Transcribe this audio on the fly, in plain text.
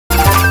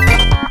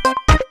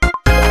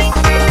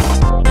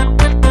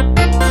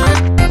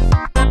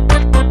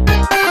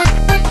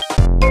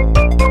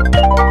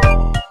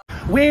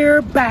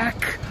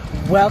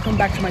Welcome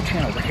back to my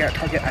channel. We're here at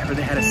Target. I heard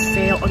they had a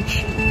sale on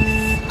cheese.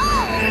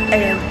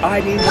 And I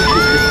need more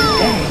cheese because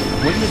today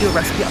we're going to do a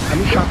recipe of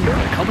honey shopping for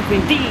a couple of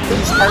things.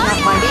 These are not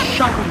my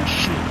shopping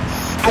shoes.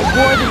 I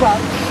wore the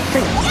wrong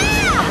shoes.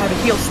 I have a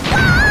heel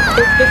spot.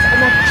 Is this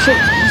enough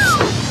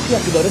cheese?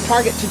 You have to go to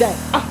Target today.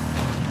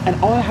 And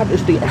all I have is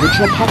the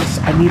original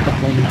puffs. I need the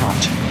flaming hot.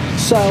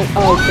 So, and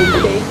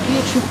thank you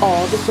to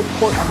all the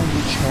support on my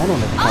new channel,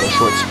 MKW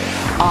Shorts.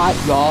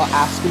 Y'all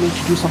asking me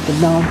to do something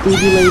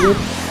non-food related,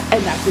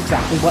 and that's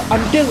exactly what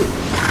I'm doing.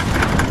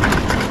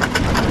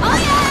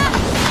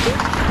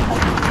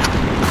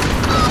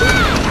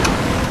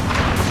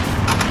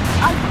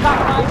 I got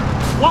my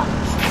what?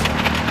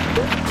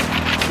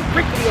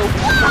 Rickety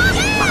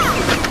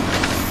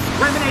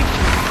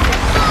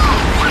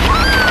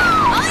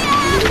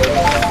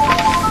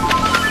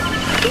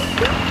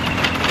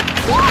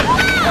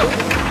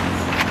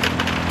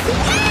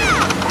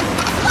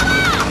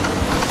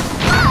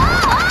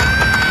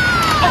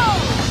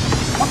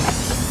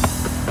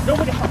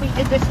Nobody help me in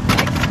this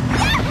place.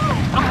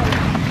 I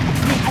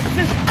need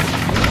assistance.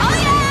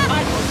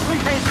 I will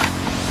sleep.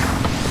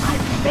 I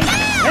think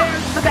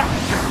there's the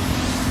balance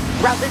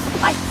around this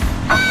place.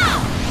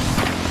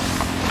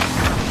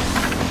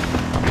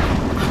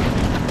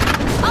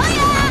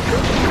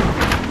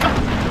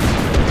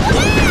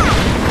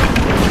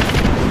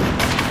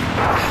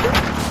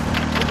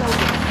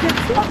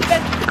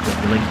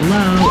 Link below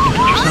and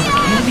get yourself a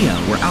cameo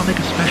where I'll make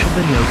a special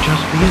video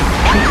just for you.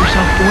 Treat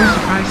yourself or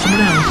surprise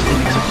someone else. It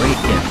makes a great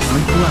gift.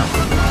 Link below.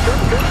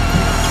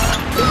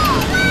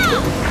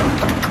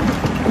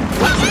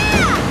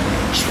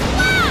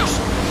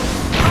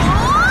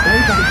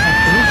 Everybody had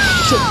their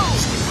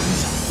shoes.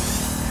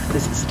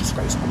 This is a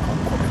disgrace. I'm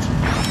calling corporate.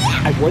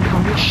 I wore the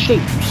wrong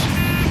shoes.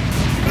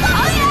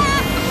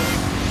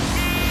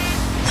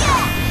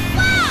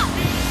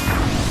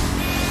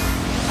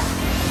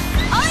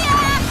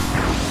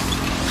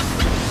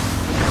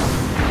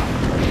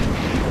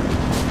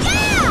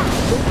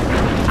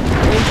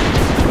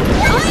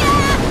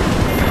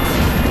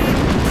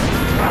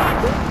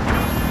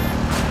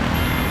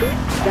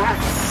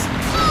 That's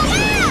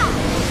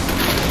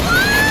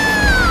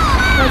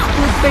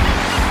good.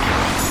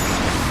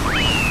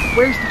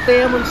 Where's the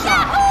family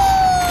size?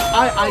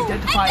 I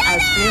identify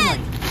as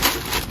family.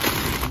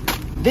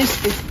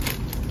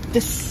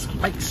 This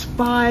like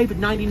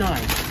 $5.99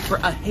 for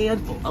a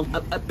handful,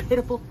 a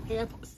pitiful handful.